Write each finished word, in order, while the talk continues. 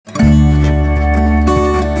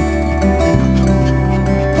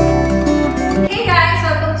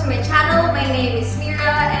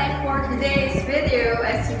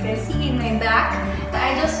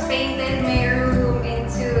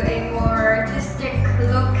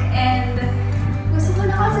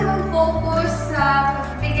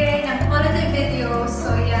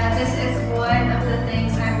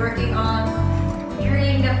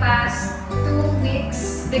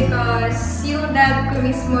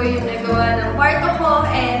mismo yung nagawa ng kwarto ko.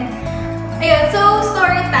 And ayun, so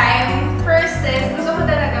story time. First is, gusto ko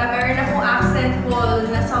talaga meron akong accent wall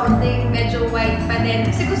na something medyo white pa din.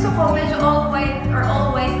 Kasi gusto ko medyo all white or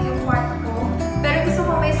all white yung kwarto ko. Pero gusto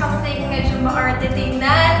ko may something medyo ma-arte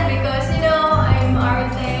tingnan because, you know, I'm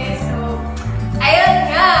artist. So,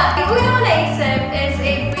 ayun nga. Yung una ko naisip is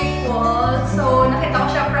a brick wall. So, nakita ko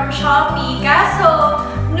siya from Shopee. Kaso,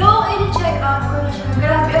 no, i-check out ko na siya.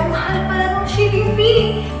 Grabe, ang mahal pala ng shipping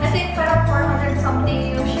fee. Kasi parang 400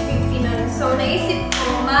 something yung shipping fee nun. So, naisip ko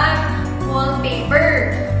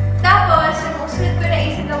mag-wallpaper. Tapos, yung usunod ko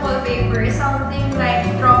naisip na wallpaper is something like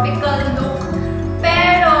tropical look.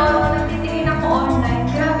 Pero, nung nagtitingin ako online,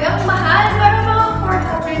 grabe, ang mahal. Parang mga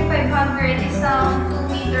 400, 500. Isang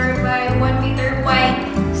 2 meter by 1 meter wide.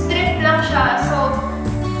 Strip lang siya. So,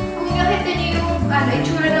 kung nakita niyo yung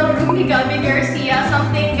itsura ng room ni Gabby Garcia,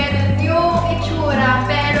 something ganun yung itsura.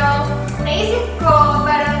 Pero, naisip ko,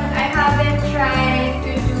 parang I haven't tried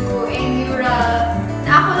to do a mural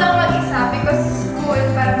na ako lang mag-isa because school,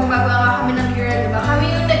 parang gumagawa nga kami ng mural, diba? Kami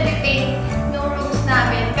yung nag-paint ng rooms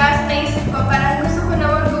namin. Kasi naisip ko, parang gusto ko na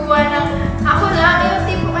magawa ng ako lang, yung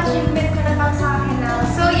tipo achievement ko na pang sa akin lang.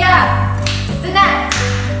 So yeah, ito na!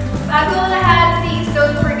 Bago ang lahat, please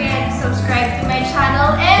don't forget to subscribe to my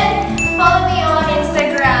channel and follow me on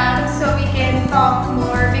Instagram so we can talk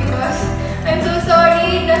more because I'm so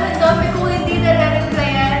sorry na ang dami kong hindi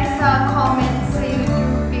na-replyan sa comments sa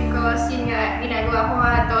YouTube because yun nga, ginagawa ko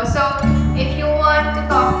nga to. So, if you want to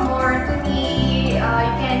talk more to me,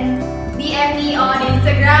 you can DM me on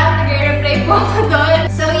Instagram. Nag-reply po ako doon.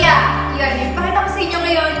 So yeah, yun. Ipakita ko sa inyo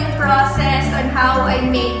ngayon yung process on how I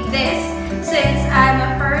made this since I'm a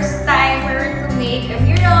first timer to make a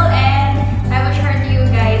mural and I will share to you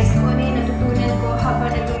guys kung ano yung natutunan ko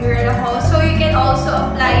habang nag-mural ako. So you can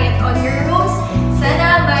also apply it on your rooms.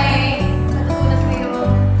 Sana may natutunan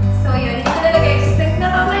kayo. So yun, hindi ko talaga expect na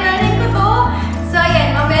kamayanin ko to. So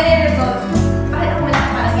yan, mamaya na yung result. Pakita ko muna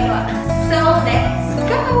kung paano ginawa. So let's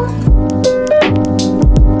go!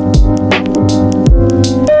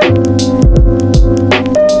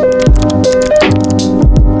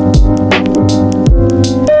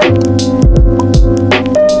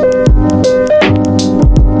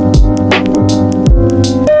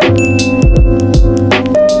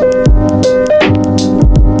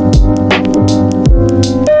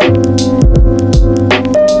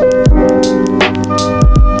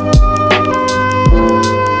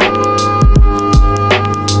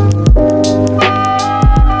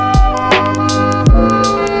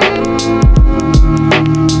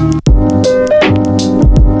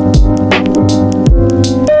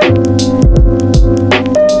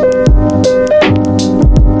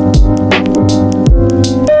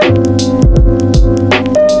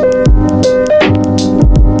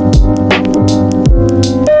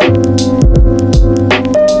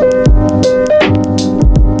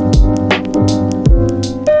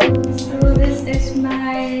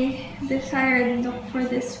 Desired look for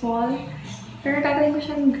this wall. Pero gagawin ko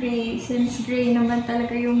siyang gray since gray naman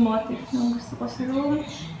talaga yung motif ng gusto ko sa room.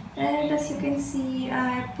 And as you can see,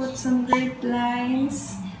 I put some grid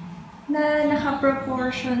lines na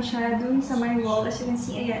naka-proportion siya dun sa my wall. As you can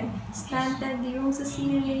see, ayan, slanted yung sa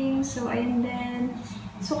ceiling. So, ayan din.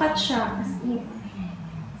 Sukat siya.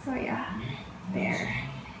 So, yeah. There.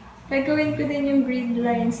 Gagawin ko din yung grid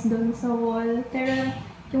lines dun sa wall. Pero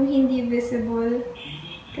yung hindi visible.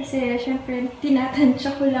 Kasi, syempre,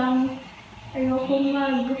 tinatansya ko lang. Ayoko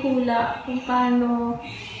maghula kung paano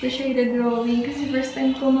ko siya i-drawing. Kasi first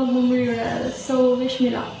time ko mag-mural. So, wish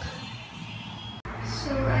me luck.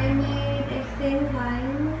 So, I made a thin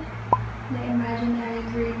line na imaginary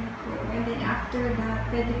grid ko. And then after that,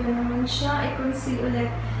 pwede ko naman siya i-conceal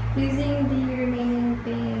ulit using the remaining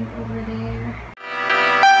paint over there.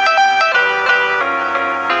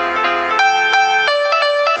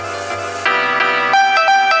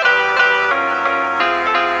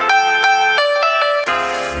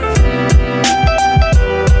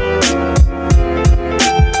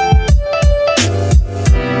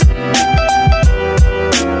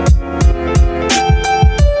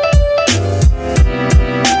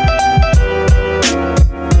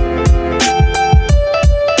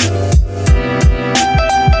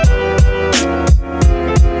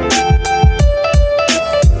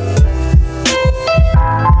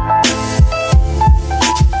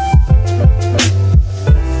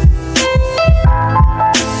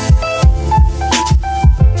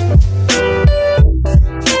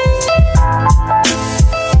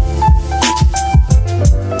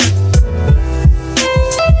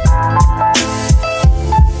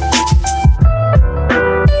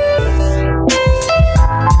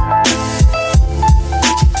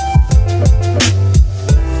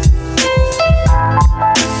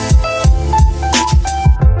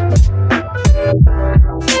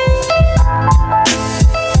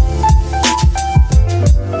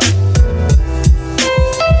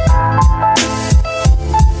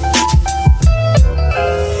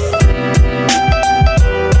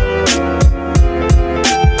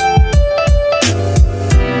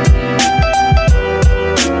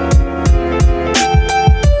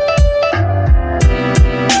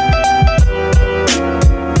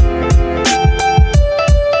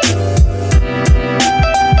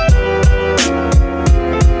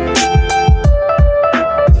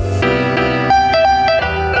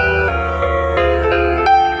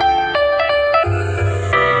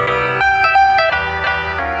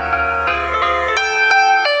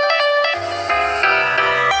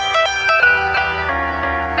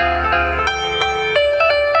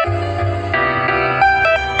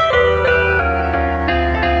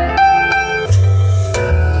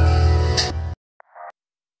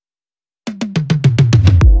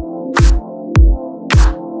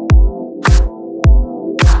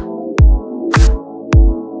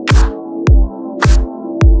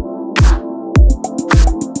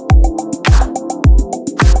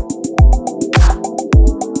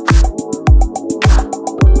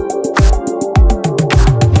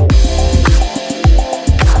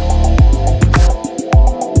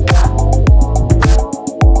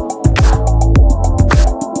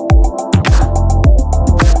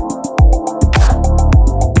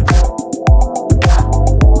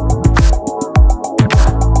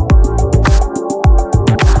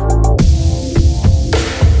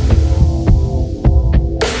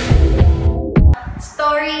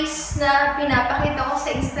 na pinapakita ko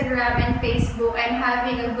sa Instagram and Facebook, I'm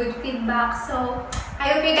having a good feedback. So,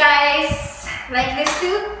 I hope you guys like this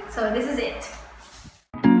too. So, this is it.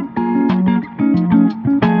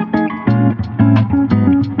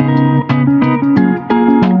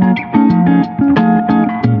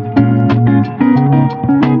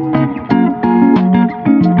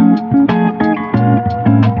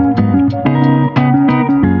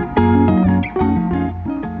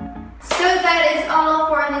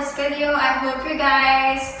 Video. I hope you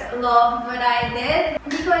guys loved what I did.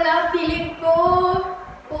 Hindi ko alam, feeling ko,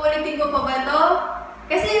 uulitin ko pa ba to?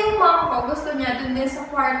 Kasi yung mom ko, gusto niya dun din sa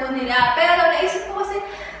kwarto nila. Pero naisip ko kasi,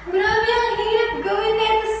 grabe ang hirap gawin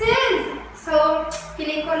nito, sis! So,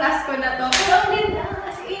 feeling ko last ko na to. Pero ang ganda,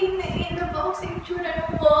 kasi in-love ako sa itsura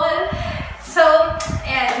ng wall. So,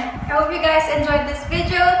 ayan. I hope you guys enjoyed this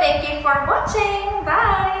video. Thank you for watching.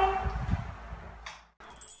 Bye!